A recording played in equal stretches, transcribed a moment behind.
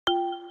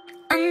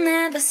I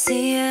never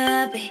see you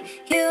happy,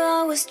 you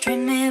always treat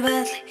me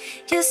badly.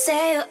 You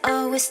say you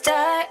always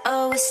tired,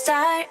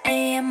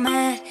 and you're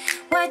mad.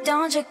 Why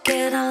don't you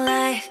get a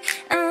life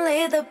and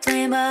leave the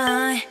blame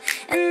behind?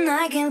 And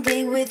I can't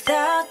be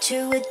without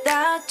you,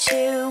 without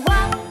you.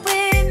 What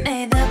we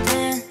made the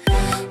plan,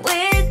 we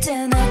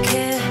did not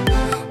care.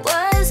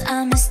 Was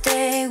a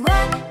mistake,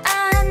 why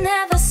I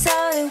never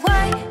saw it.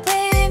 Why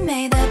we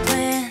made the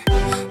plan,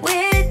 we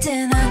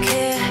did not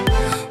care.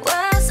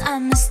 Was a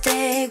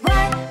mistake,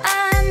 why I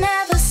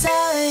never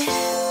saw it.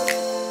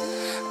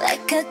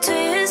 Like a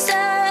twister,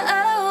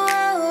 oh,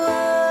 oh,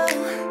 oh.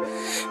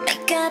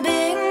 Make a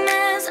big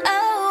mess,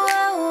 oh,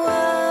 oh,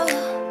 oh.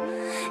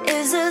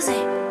 It's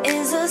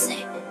the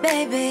same,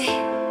 baby.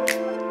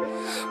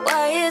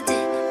 Why you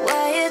did,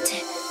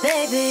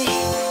 baby.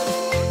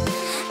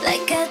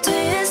 Like a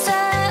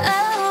twister, oh,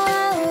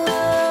 oh,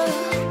 oh.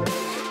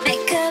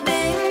 Make a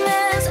big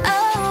mess, oh,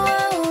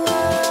 oh,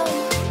 oh.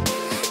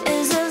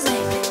 It's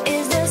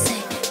the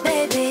same,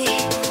 baby.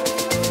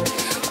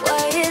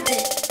 Why you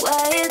did,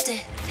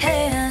 hey.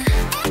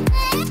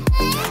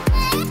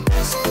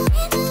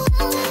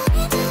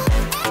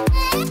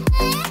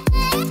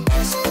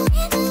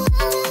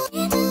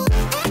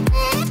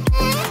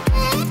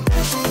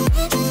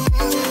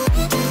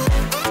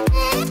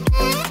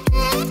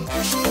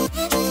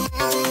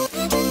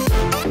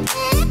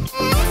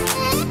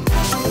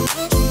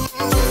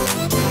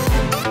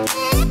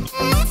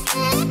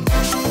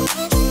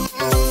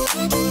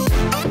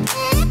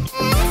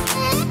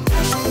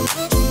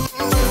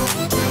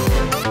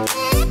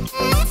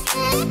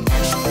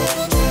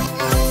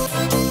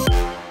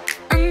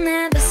 I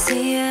never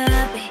see you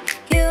happy,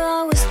 you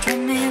always treat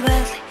me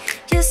badly.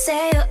 You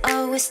say you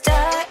always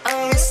tired,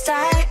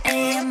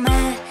 and you're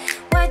mad.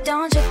 Why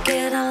don't you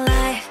get a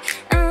life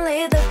and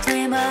leave the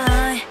blame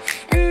behind?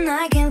 And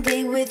I can't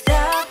be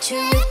without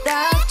you,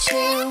 without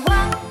you.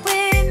 What we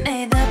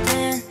made the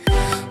plan,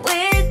 we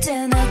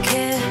did not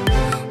care.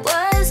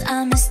 Was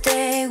a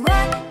mistake,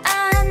 why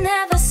I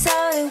never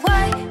saw it.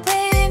 Why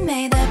we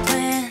made the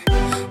plan,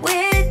 we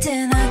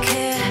did not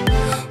care.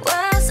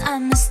 Was a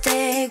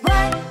mistake,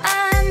 why I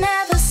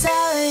never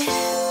saw it.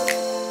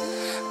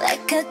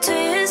 Like a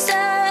twister,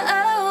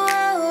 oh,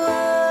 oh,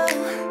 oh.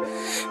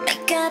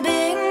 Make a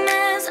big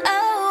mess, oh,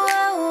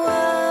 oh,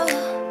 oh.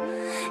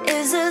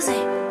 It's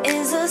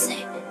the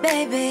same,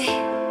 baby.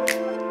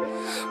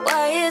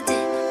 Why you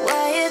did,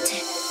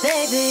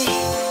 baby.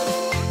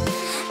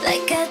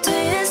 Like a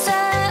twister,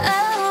 oh,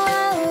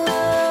 oh,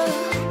 oh.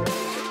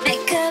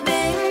 Make a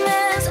big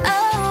mess, oh,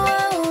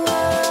 oh,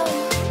 oh.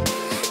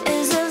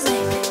 It's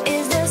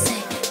the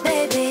same,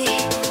 baby.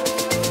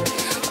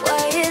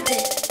 Why you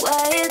did,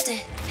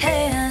 hey.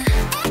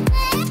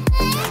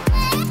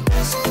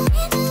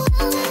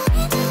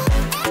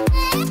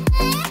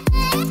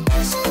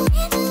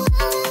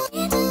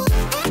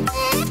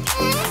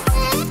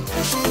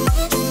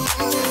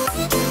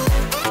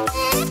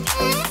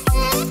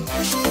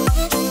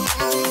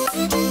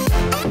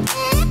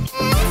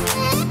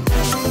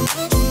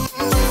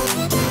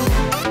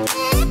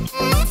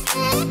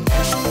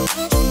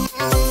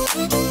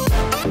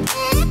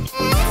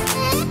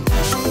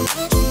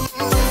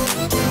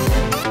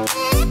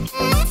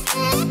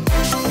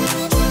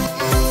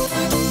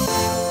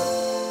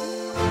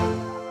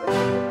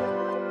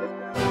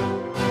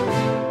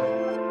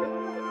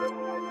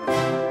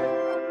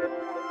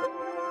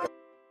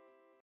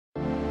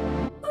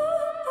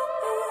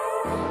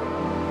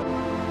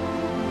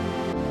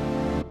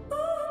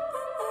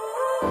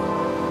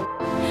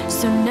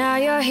 So now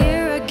you're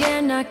here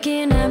again,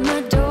 knocking at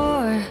my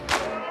door.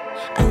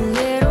 A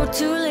little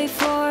too late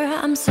for,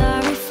 I'm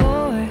sorry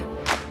for.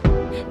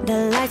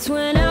 The lights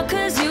went out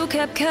cause you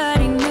kept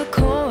cutting the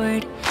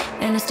cord.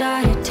 And I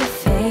started to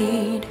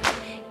fade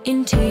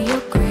into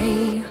your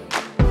gray.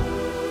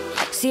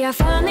 See, I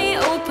finally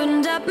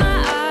opened up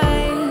my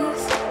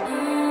eyes,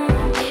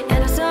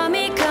 and I saw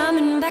me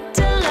coming back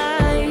to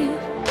life.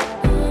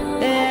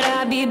 That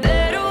I'd be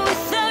better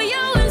without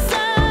you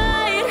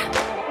inside.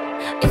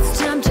 It's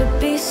time to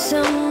be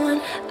someone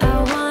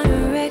I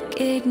wanna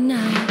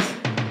recognize.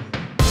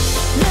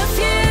 The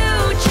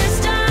future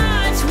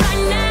starts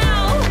right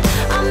now.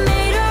 I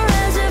made a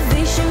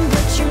reservation,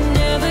 but you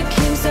never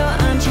came, so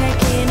I'm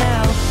checking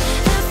out.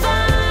 The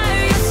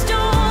fire you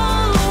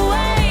stole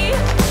away,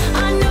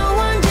 I know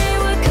one day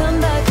we'll come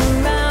back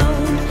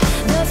around.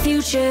 The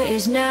future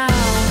is now.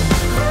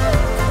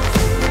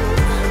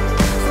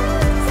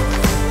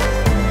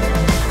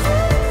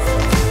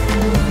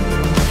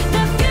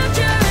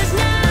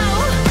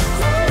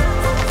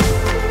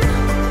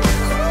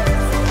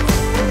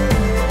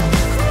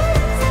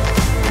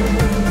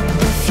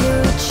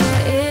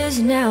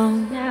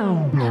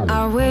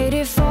 I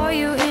waited for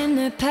you in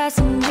the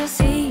passenger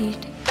seat.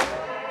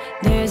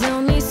 There's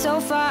only so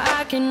far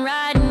I can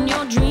ride in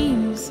your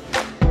dreams.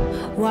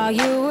 While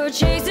you were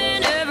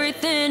chasing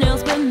everything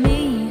else but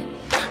me,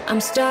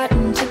 I'm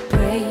starting to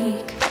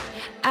break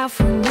out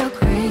from your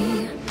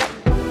gray.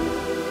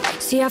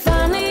 See, I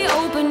finally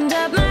opened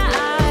up my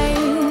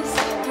eyes,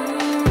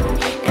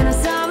 and I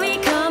saw me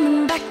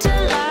coming back to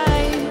life.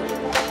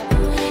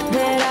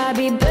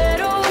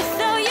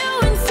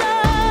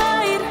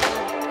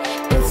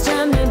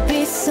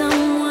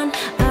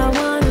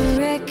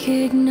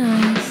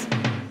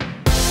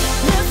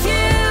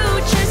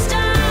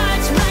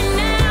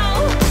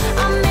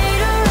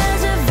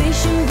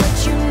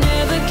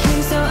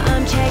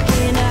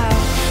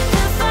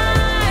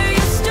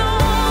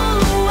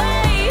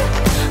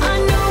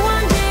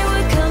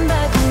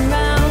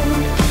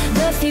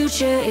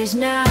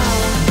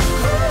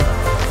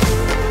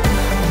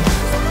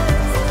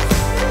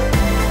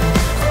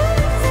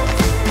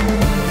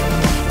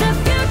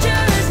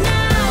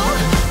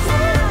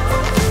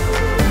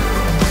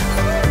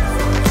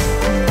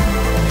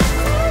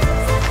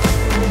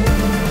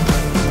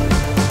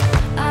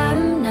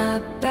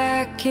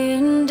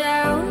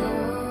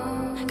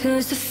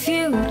 'Cause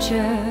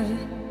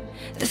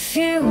the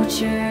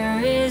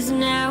future is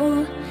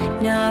now,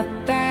 not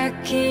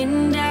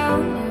backing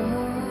down.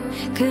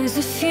 'Cause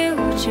the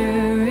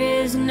future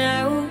is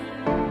now.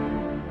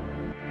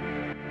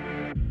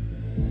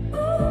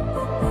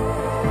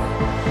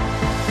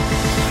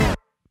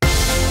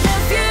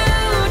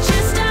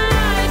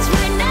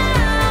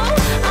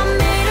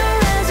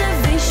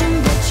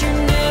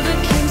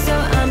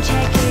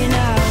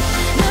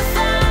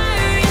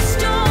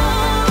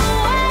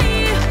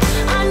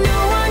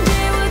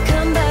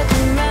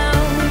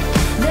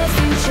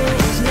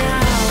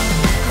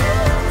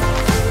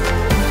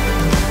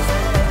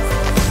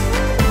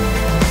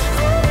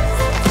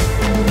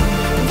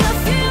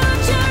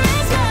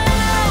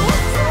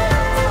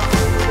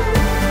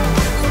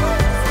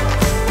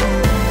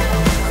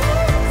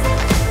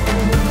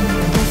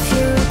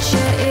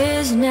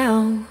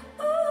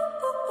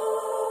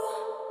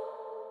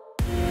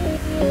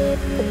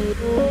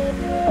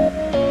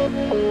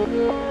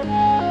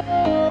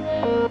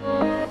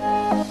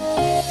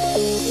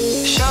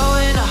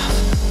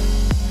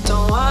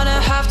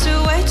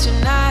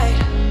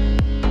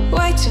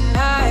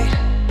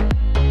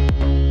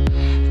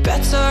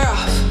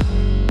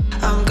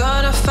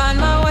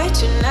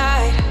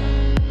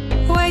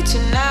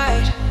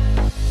 tonight.